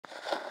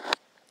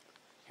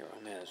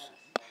guys,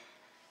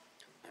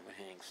 I'm at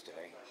Hank's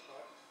today.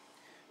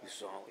 You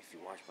saw, if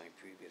you watched my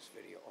previous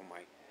video, or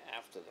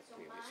after the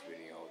previous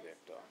video, that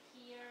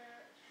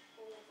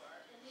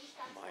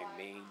my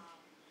main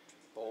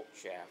bolt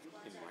shaft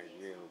in my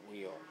rear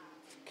wheel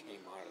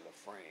came out of the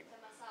frame.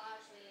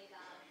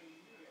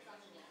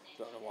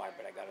 Don't know why,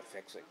 but I got to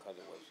fix it because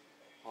it was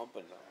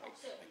humping. I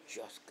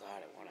just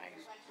got it when I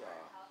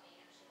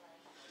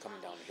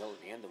coming down the hill at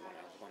the end of when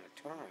I was going to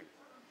turn.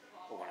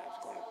 But when I was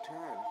going to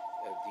turn,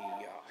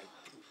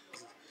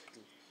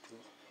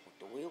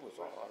 the wheel was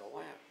all out of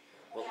whack.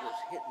 But it was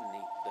hitting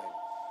the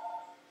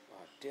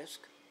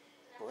disc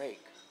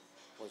brake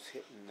was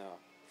hitting the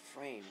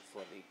frame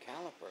for the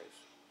calipers,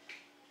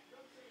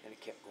 and it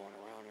kept going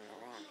around and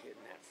around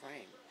hitting that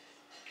frame.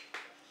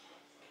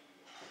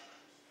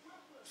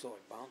 So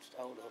it bounced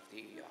out of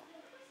the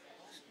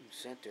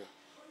center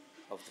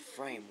of the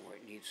frame where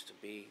it needs to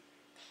be,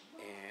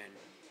 and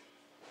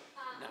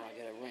now I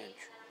got a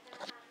wrench.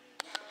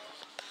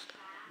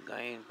 The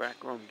guy in the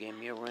back room gave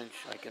me a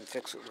wrench. I can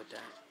fix it with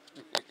that.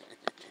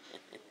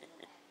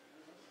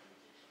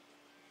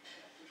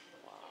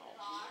 Wow.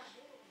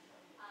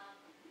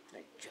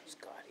 I just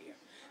got here.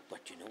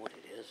 But you know what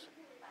it is?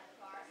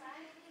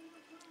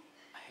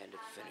 I had to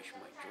finish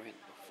my drink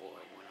before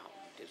I went out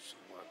and did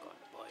some work on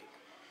the bike.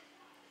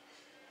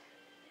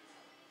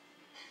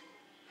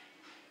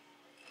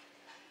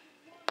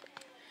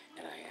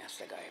 And I asked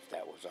the guy if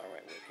that was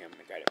alright with him,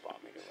 the guy that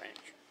bought me the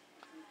wrench.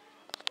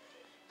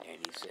 And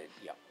he said,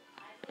 yep.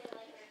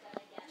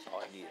 That's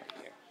all I needed to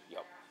hear.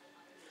 Yep.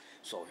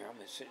 So here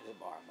I'm sitting at the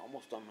bar. I'm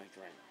almost done my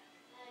drink.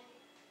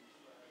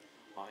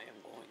 I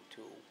am going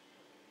to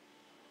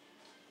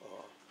go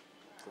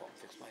out and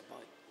fix my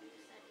bike.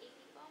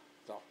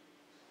 So,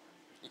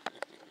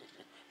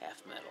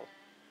 half metal.